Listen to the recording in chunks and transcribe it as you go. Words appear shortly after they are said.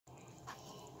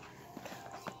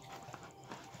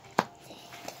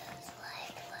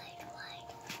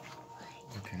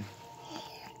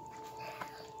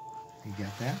You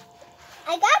got that?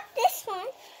 I got this one.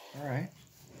 All right.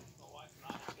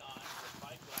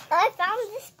 I found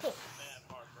this piece.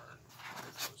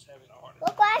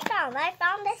 Look what I found. I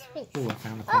found this piece. Oh, I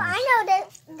found a corner. Oh, I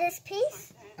know this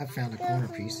piece. I found a corner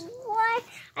piece. What?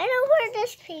 I know where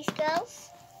this piece goes.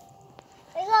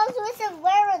 It goes with a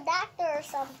pterodactyl or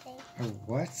something. A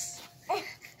what?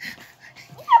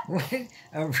 What?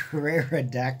 A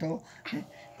raridactyl?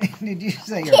 Did you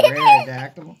say a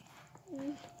raridactyl?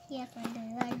 Yes, I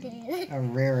did. A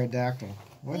raridactyl.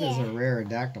 What is a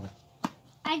raridactyl?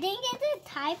 I think it's a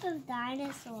type of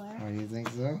dinosaur. Oh, you think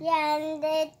so? Yeah, and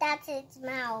that's its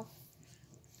mouth.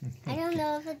 I don't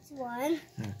know if it's one.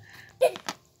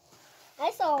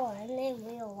 I saw one in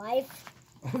real life.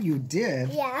 Oh, you did?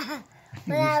 Yeah,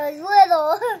 when I was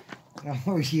little.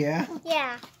 Oh, yeah?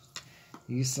 Yeah.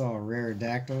 You saw a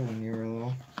raridactyl when you were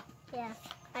little? Yeah,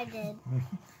 I did.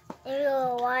 In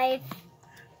real life.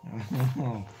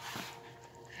 Oh.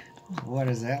 What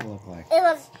does that look like? It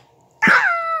was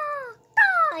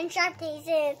and sharp teeth,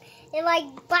 and it like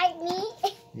bite me.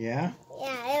 Yeah?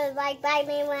 Yeah, it was like bite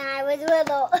me when I was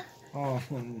little. Oh,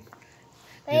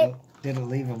 did it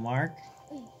leave a mark?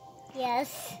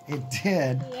 Yes. It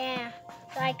did? Yeah.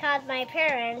 So I called my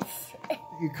parents.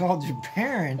 You called your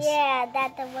parents? Yeah,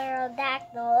 that's the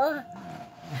pterodactyl.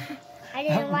 I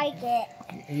didn't like it.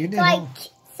 You didn't?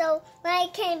 So when I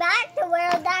came back, the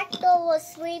pterodactyl was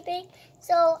sleeping.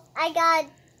 So I got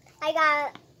a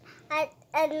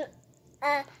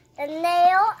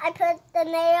nail. I put the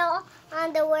nail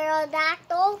on the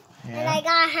pterodactyl, and I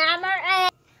got a hammer,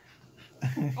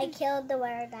 and I killed the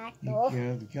pterodactyl.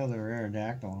 You killed the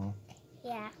raridactyl, huh?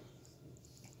 Yeah,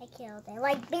 I killed it.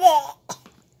 Like, bleh.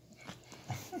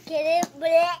 Get it?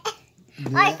 Bleh.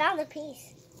 Oh, I found a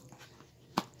piece.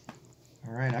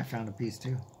 All right, I found a piece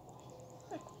too.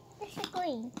 It's a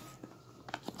green.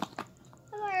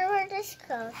 I wonder where this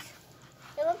goes.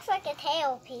 It looks like a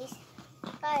tail piece,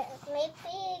 but maybe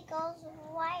it goes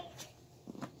right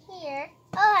here.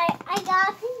 Oh, I got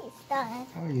a piece done.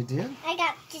 Oh, you did? I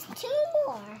got just two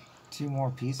more. Two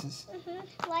more pieces?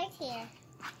 Right here.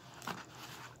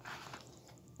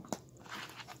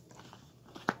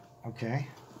 Okay.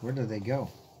 Where do they go?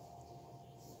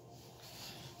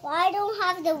 Well, I don't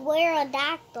have the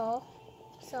pterodactyl,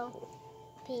 so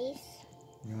piece.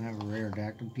 You don't have a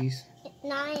raridactyl piece?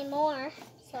 Not anymore,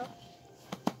 so.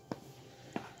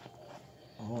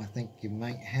 Oh, I think you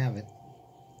might have it.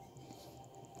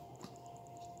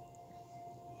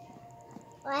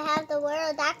 Well, I have the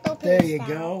pterodactyl piece. There you now.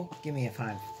 go. Give me a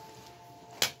 5.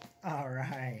 All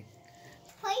right.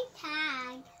 Play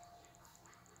tag.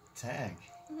 Tag.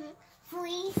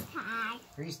 Freeze tag.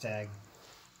 Freeze tag.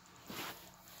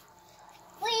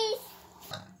 Freeze.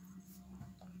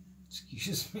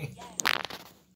 Excuse me.